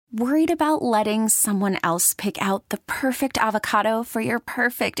Worried about letting someone else pick out the perfect avocado for your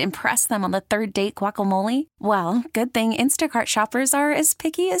perfect impress them on the third date guacamole? Well, good thing Instacart shoppers are as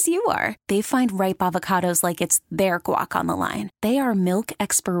picky as you are. They find ripe avocados like it's their guac on the line. They are milk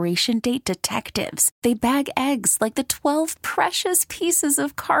expiration date detectives. They bag eggs like the 12 precious pieces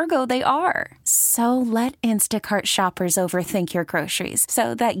of cargo they are. So let Instacart shoppers overthink your groceries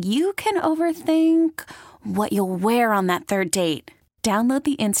so that you can overthink what you'll wear on that third date. Download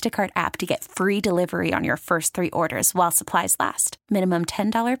the Instacart app to get free delivery on your first 3 orders while supplies last. Minimum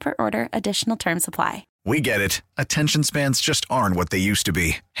 $10 per order. Additional terms apply. We get it. Attention spans just aren't what they used to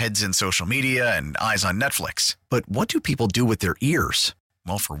be. Heads in social media and eyes on Netflix. But what do people do with their ears?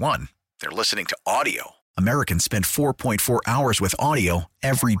 Well, for one, they're listening to audio. Americans spend 4.4 hours with audio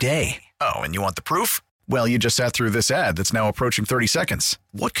every day. Oh, and you want the proof? Well, you just sat through this ad that's now approaching 30 seconds.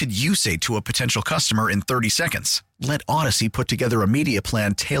 What could you say to a potential customer in 30 seconds? Let Odyssey put together a media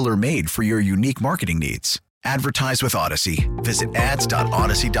plan tailor-made for your unique marketing needs. Advertise with Odyssey. Visit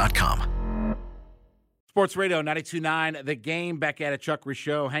ads.odyssey.com. Sports Radio 92.9, The Game, back at a Chuckery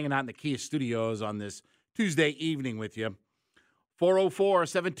Show, hanging out in the Kia Studios on this Tuesday evening with you.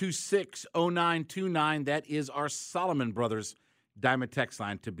 404-726-0929, that is our Solomon Brothers Diamond text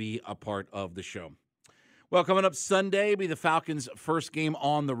line to be a part of the show. Well, coming up Sunday, be the Falcons' first game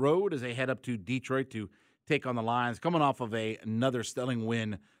on the road as they head up to Detroit to take on the Lions, coming off of another stunning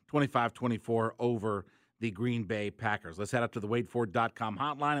win, 25-24 over the Green Bay Packers. Let's head up to the WadeFord.com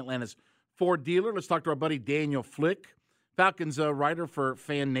hotline, Atlanta's Ford dealer. Let's talk to our buddy Daniel Flick, Falcons writer for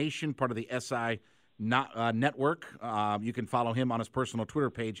Fan Nation, part of the SI network. You can follow him on his personal Twitter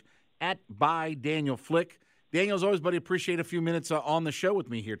page, @ByDanielFlick. Daniel, as always, buddy, appreciate a few minutes on the show with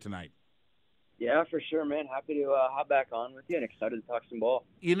me here tonight. Yeah, for sure, man. Happy to hop back on with you and excited to talk some ball.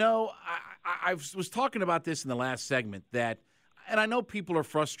 You know, I was talking about this in the last segment and I know people are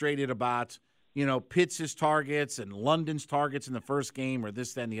frustrated about, Pitts' targets and London's targets in the first game or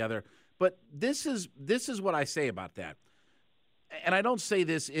this, that, and the other. But this is what I say about that. And I don't say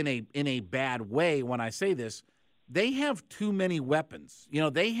this in a bad way when I say this. They have too many weapons.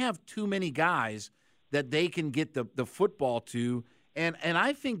 They have too many guys that they can get the football to. And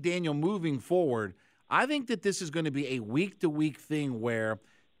I think, Daniel, moving forward, I think that this is going to be a week-to-week thing where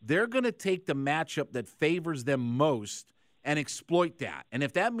they're going to take the matchup that favors them most and exploit that. And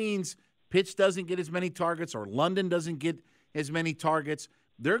if that means Pitts doesn't get as many targets or London doesn't get as many targets,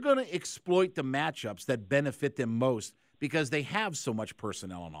 they're going to exploit the matchups that benefit them most because they have so much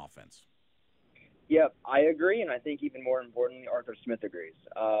personnel on offense. Yep, I agree, and I think even more importantly, Arthur Smith agrees.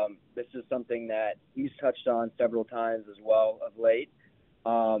 This is something that he's touched on several times as well of late,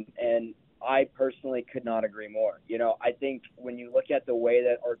 and I personally could not agree more. I think when you look at the way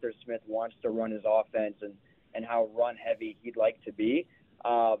that Arthur Smith wants to run his offense and how run-heavy he'd like to be,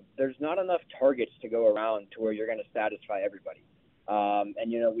 there's not enough targets to go around to where you're going to satisfy everybody. And,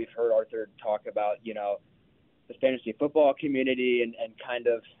 we've heard Arthur talk about, the fantasy football community and kind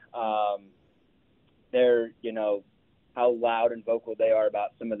of their, how loud and vocal they are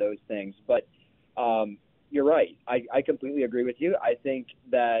about some of those things. But you're right. I completely agree with you. I think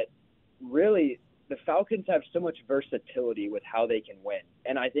that really the Falcons have so much versatility with how they can win.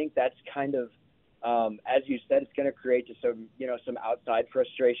 And I think that's kind of, as you said, it's going to create just some outside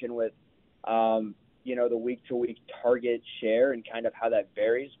frustration with, the week-to-week target share and kind of how that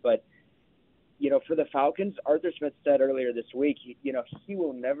varies. But, for the Falcons, Arthur Smith said earlier this week, he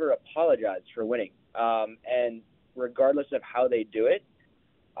will never apologize for winning. And regardless of how they do it,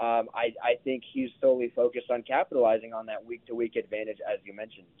 I think he's solely focused on capitalizing on that week-to-week advantage, as you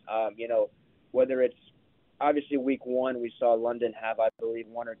mentioned. Whether it's obviously week one, we saw London have, I believe,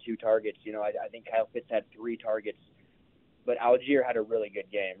 1 or 2 targets. I think Kyle Pitts had 3 targets, but Algier had a really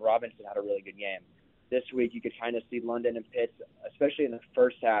good game. Robinson had a really good game. This week, you could kind of see London and Pitts, especially in the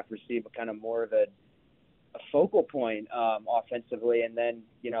first half, receive kind of more of a focal point offensively. And then,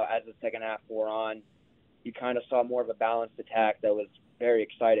 as the second half wore on, you kind of saw more of a balanced attack that was very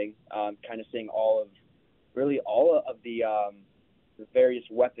exciting, kind of seeing all of the various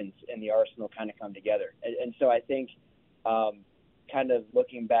weapons in the arsenal kind of come together. And so I think kind of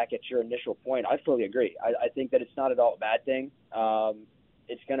looking back at your initial point, I fully agree. I think that it's not at all a bad thing.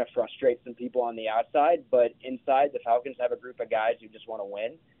 It's going to frustrate some people on the outside, but inside the Falcons have a group of guys who just want to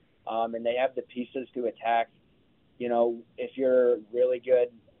win, and they have the pieces to attack. If you're really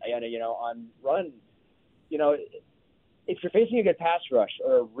good, on run, if you're facing a good pass rush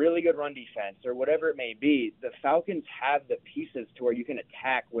or a really good run defense or whatever it may be, the Falcons have the pieces to where you can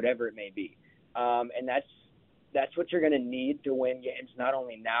attack whatever it may be. And that's what you're going to need to win games, not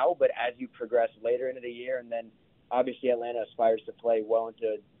only now, but as you progress later into the year. And then obviously Atlanta aspires to play well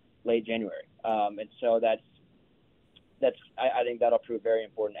into late January. And so I think that'll prove very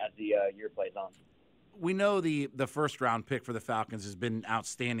important as the year plays on. We know the first-round pick for the Falcons has been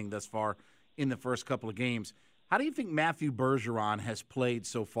outstanding thus far in the first couple of games. How do you think Matthew Bergeron has played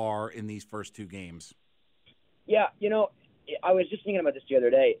so far in these first two games? Yeah, I was just thinking about this the other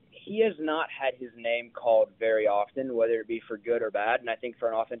day. He has not had his name called very often, whether it be for good or bad, and I think for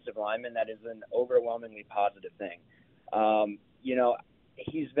an offensive lineman that is an overwhelmingly positive thing.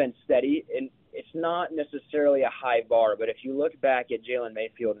 He's been steady, and it's not necessarily a high bar, but if you look back at Jalen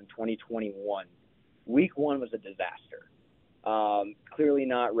Mayfield in 2021, Week 1 was a disaster. Clearly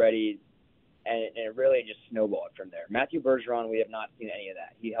not ready, and it really just snowballed from there. Matthew Bergeron, we have not seen any of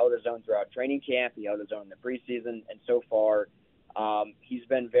that. He held his own throughout training camp. He held his own in the preseason, and so far he's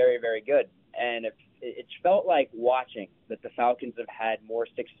been very, very good. And it's felt like watching that the Falcons have had more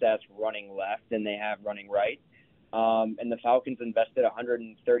success running left than they have running right. And the Falcons invested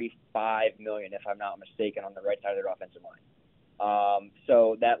 $135 million, if I'm not mistaken, on the right side of their offensive line.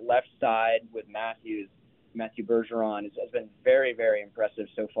 So that left side with Matthew Bergeron has been very, very impressive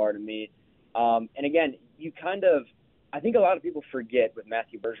so far to me. And again, I think a lot of people forget with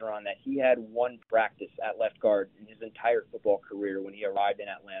Matthew Bergeron that he had one practice at left guard in his entire football career when he arrived in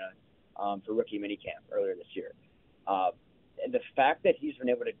Atlanta for rookie minicamp earlier this year. And the fact that he's been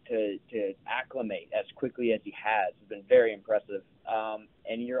able to acclimate as quickly as he has been very impressive.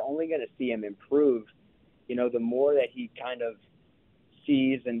 And you're only going to see him improve, the more that he kind of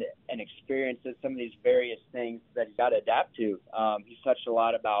sees and experiences some of these various things that he's got to adapt to. He's touched a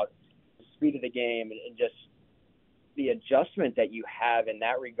lot about the speed of the game and just the adjustment that you have in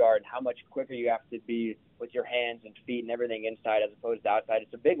that regard, how much quicker you have to be with your hands and feet and everything inside as opposed to outside.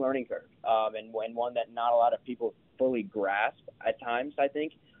 It's a big learning curve, and one that not a lot of people fully grasp at times, I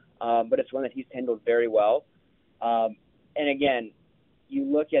think. But it's one that he's handled very well. And again, you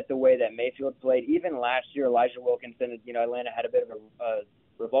look at the way that Mayfield played. Even last year, Elijah Wilkinson, Atlanta had a bit of a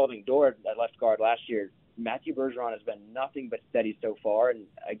revolving door at left guard last year. Matthew Bergeron has been nothing but steady so far. And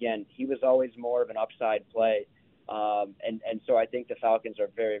again, he was always more of an upside play. And so I think the Falcons are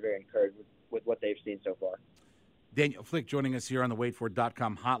very, very encouraged with what they've seen so far. Daniel Flick joining us here on the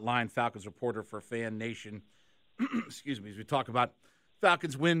waitfor.com hotline, Falcons reporter for Fan Nation. Excuse me, as we talk about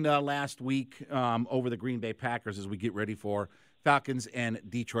Falcons win last week over the Green Bay Packers as we get ready for Falcons and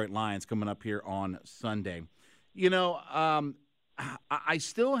Detroit Lions coming up here on Sunday. I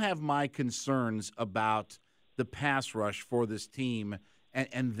still have my concerns about the pass rush for this team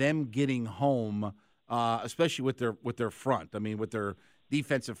and them getting home, especially with their front. I mean, with their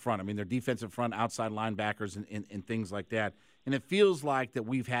defensive front. I mean, their defensive front, outside linebackers and things like that. And it feels like that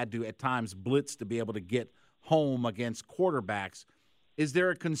we've had to, at times, blitz to be able to get home against quarterbacks. Is there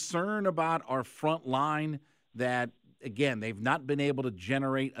a concern about our front line that, again, they've not been able to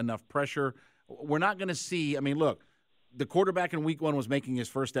generate enough pressure? We're not going to see – I mean, look, the quarterback in Week 1 was making his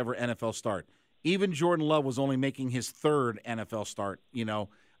first ever NFL start. Even Jordan Love was only making his third NFL start.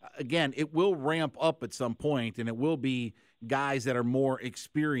 Again, it will ramp up at some point, and it will be guys that are more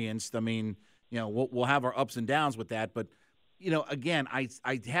experienced. I mean, we'll have our ups and downs with that. But, again, I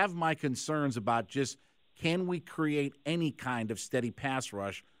have my concerns about just can we create any kind of steady pass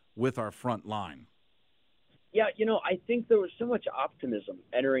rush with our front line? Yeah, I think there was so much optimism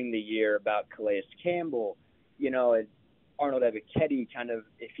entering the year about Calais Campbell, and Arnold Ebiketie, kind of,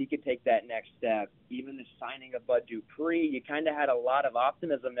 if he could take that next step, even the signing of Bud Dupree, you kind of had a lot of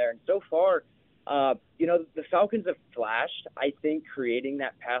optimism there. And so far, the Falcons have flashed, I think, creating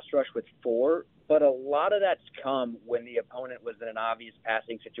that pass rush with 4, but a lot of that's come when the opponent was in an obvious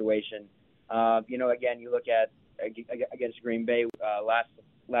passing situation. Again, you look at against Green Bay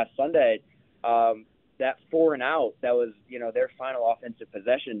last Sunday, that 4 and out, that was, their final offensive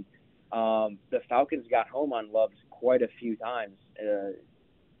possession. The Falcons got home on Love quite a few times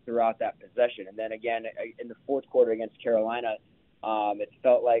throughout that possession. And then again, in the fourth quarter against Carolina, it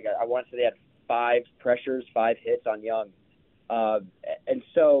felt like, I want to say they had 5 pressures, 5 hits on Young. And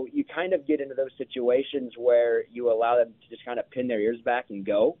so you kind of get into those situations where you allow them to just kind of pin their ears back and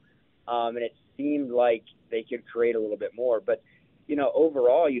go. And it seemed like they could create a little bit more. But,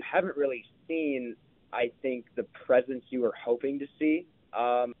 overall, you haven't really seen, I think, the presence you were hoping to see.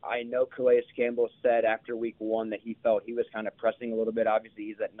 I know Calais Campbell said after Week 1 that he felt he was kind of pressing a little bit. Obviously,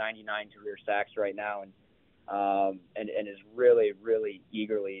 he's at 99 career sacks right now and is really, really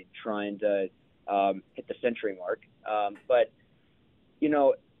eagerly trying to hit the century mark. But,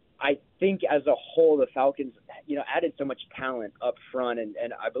 I think as a whole, the Falcons, added so much talent up front.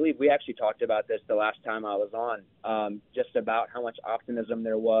 And I believe we actually talked about this the last time I was on, just about how much optimism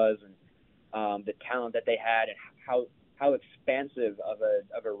there was and the talent that they had and how how expansive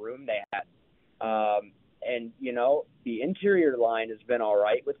of a room they had. And, the interior line has been all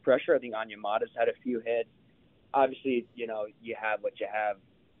right with pressure. I think Onyemata's had a few hits. Obviously, you have what you have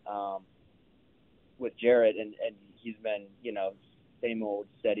with Jarrett, and he's been, same old,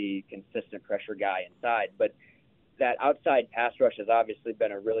 steady, consistent pressure guy inside. But that outside pass rush has obviously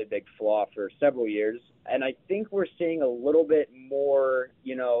been a really big flaw for several years. And I think we're seeing a little bit more,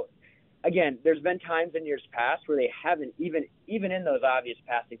 again, there's been times in years past where they haven't, even in those obvious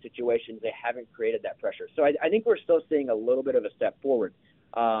passing situations, they haven't created that pressure. So I think we're still seeing a little bit of a step forward.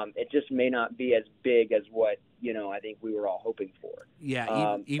 It just may not be as big as what, I think we were all hoping for.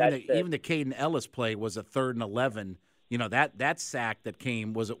 Yeah, even the Caden Ellis play was a 3rd and 11. That sack that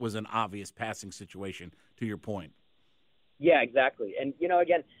came was an obvious passing situation, to your point. Yeah, exactly. And,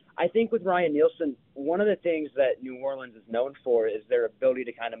 again, I think with Ryan Nielsen, one of the things that New Orleans is known for is their ability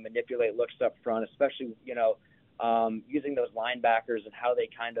to kind of manipulate looks up front, especially, using those linebackers and how they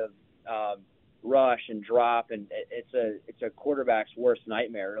kind of rush and drop. And it's a quarterback's worst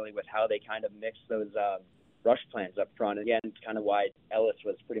nightmare, really, with how they kind of mix those rush plans up front. Again, it's kind of why Ellis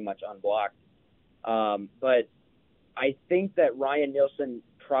was pretty much unblocked. But I think that Ryan Nielsen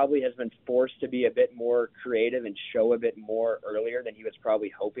probably has been forced to be a bit more creative and show a bit more earlier than he was probably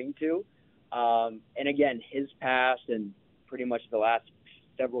hoping to. And again, his past and pretty much the last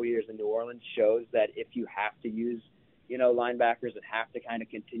several years in New Orleans shows that if you have to use, linebackers and have to kind of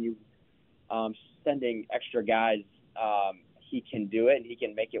continue sending extra guys, he can do it and he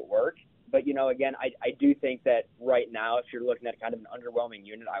can make it work. But, again, I do think that right now, if you're looking at kind of an underwhelming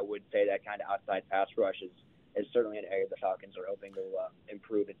unit, I would say that kind of outside pass rush is certainly an area the Falcons are hoping to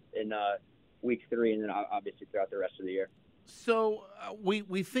improve in week 3 and then obviously throughout the rest of the year. So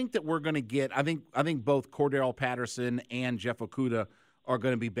we think that we're going to get. I think both Cordell Patterson and Jeff Okudah are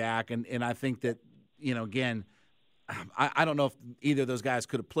going to be back, and I think that again, I don't know if either of those guys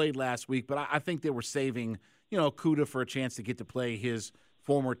could have played last week, but I think they were saving Okudah for a chance to get to play his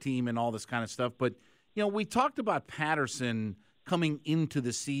former team and all this kind of stuff. But we talked about Patterson coming into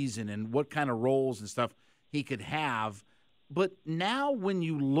the season and what kind of roles and stuff he could have. But now when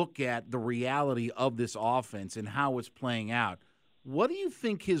you look at the reality of this offense and how it's playing out, what do you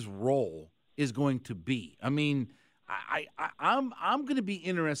think his role is going to be? I mean, I'm going to be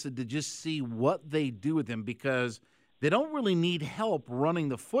interested to just see what they do with him because they don't really need help running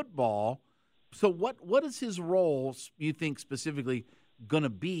the football. So what is his role, you think, specifically going to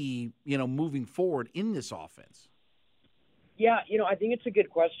be, moving forward in this offense? Yeah, I think it's a good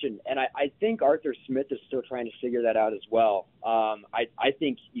question, and I think Arthur Smith is still trying to figure that out as well. I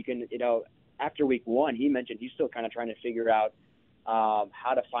think you can, after week 1, he mentioned he's still kind of trying to figure out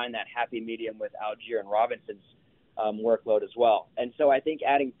how to find that happy medium with Algier and Robinson's workload as well. And so I think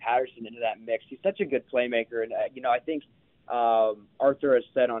adding Patterson into that mix, he's such a good playmaker, and I think Arthur has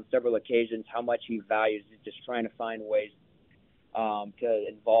said on several occasions how much he values just trying to find ways to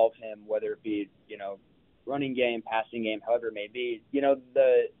involve him, whether it be, running game, passing game, however it may be.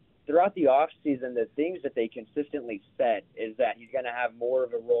 Throughout the offseason, the things that they consistently said is that he's going to have more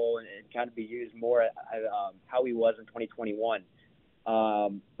of a role and kind of be used more how he was in 2021.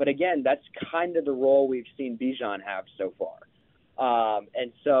 But again, that's kind of the role we've seen Bijan have so far.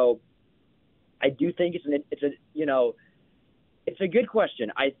 And so I do think it's a good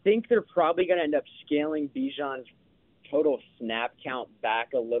question. I think they're probably going to end up scaling Bijan's total snap count back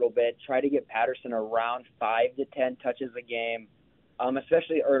a little bit, try to get Patterson around 5 to 10 touches a game,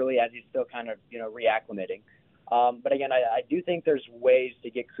 especially early as he's still kind of, reacclimating. But again, I do think there's ways to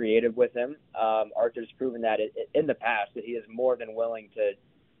get creative with him. Arthur's proven that in the past that he is more than willing to,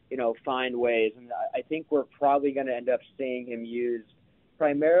 find ways. And I think we're probably going to end up seeing him used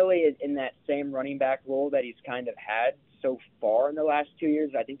primarily in that same running back role that he's kind of had so far in the last 2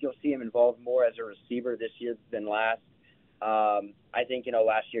 years. I think you'll see him involved more as a receiver this year than last. I think,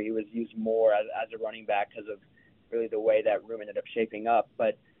 last year he was used more as a running back because of really the way that room ended up shaping up.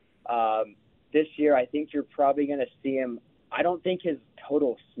 But this year, I think you're probably going to see him. I don't think his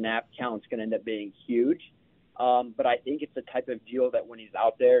total snap count is going to end up being huge. But I think it's the type of deal that when he's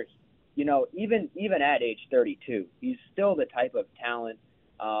out there, even at age 32, he's still the type of talent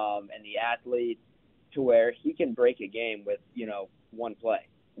and the athlete to where he can break a game with, one play,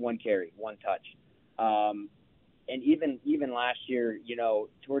 one carry, one touch. And even last year,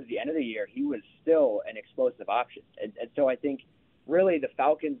 towards the end of the year, he was still an explosive option. And so I think really the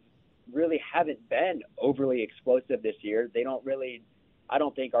Falcons really haven't been overly explosive this year. I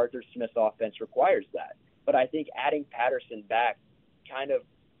don't think Arthur Smith's offense requires that. But I think adding Patterson back kind of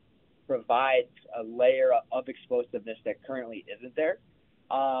provides a layer of explosiveness that currently isn't there.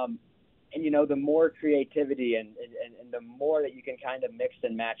 And, the more creativity and the more that you can kind of mix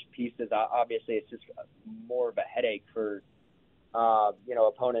and match pieces, obviously it's just more of a headache for,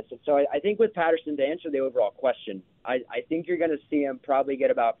 opponents. And so I think with Patterson, to answer the overall question, I think you're going to see him probably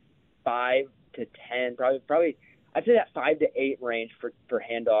get about 5 to 10, probably I'd say that 5 to 8 range for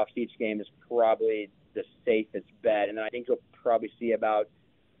handoffs each game is probably the safest bet. And then I think you'll probably see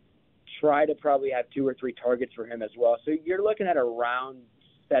try to probably have 2 or 3 targets for him as well. So you're looking at around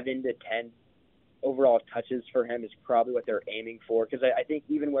 7 to 10 overall touches for him is probably what they're aiming for. Because I think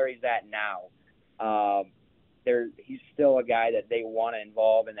even where he's at now, he's still a guy that they want to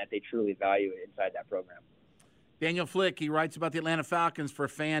involve and that they truly value inside that program. Daniel Flick, he writes about the Atlanta Falcons for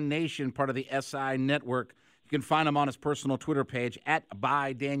Fan Nation, part of the SI Network. You can find him on his personal Twitter page,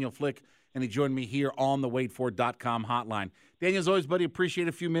 @ByDanielFlick, and he joined me here on the waitfor.com hotline. Daniel, as always, buddy, appreciate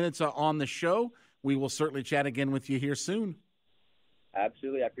a few minutes on the show. We will certainly chat again with you here soon.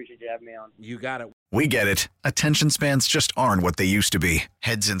 Absolutely. I appreciate you having me on. You got it. We get it. Attention spans just aren't what they used to be.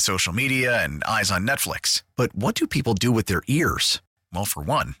 Heads in social media and eyes on Netflix. But what do people do with their ears? Well, for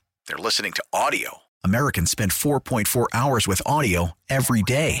one, they're listening to audio. Americans spend 4.4 hours with audio every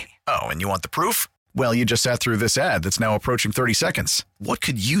day. Oh, and you want the proof? Well, you just sat through this ad that's now approaching 30 seconds. What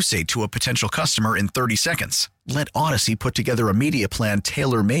could you say to a potential customer in 30 seconds? Let Odyssey put together a media plan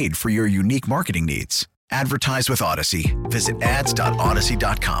tailor-made for your unique marketing needs. Advertise with Odyssey. Visit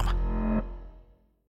ads.odyssey.com.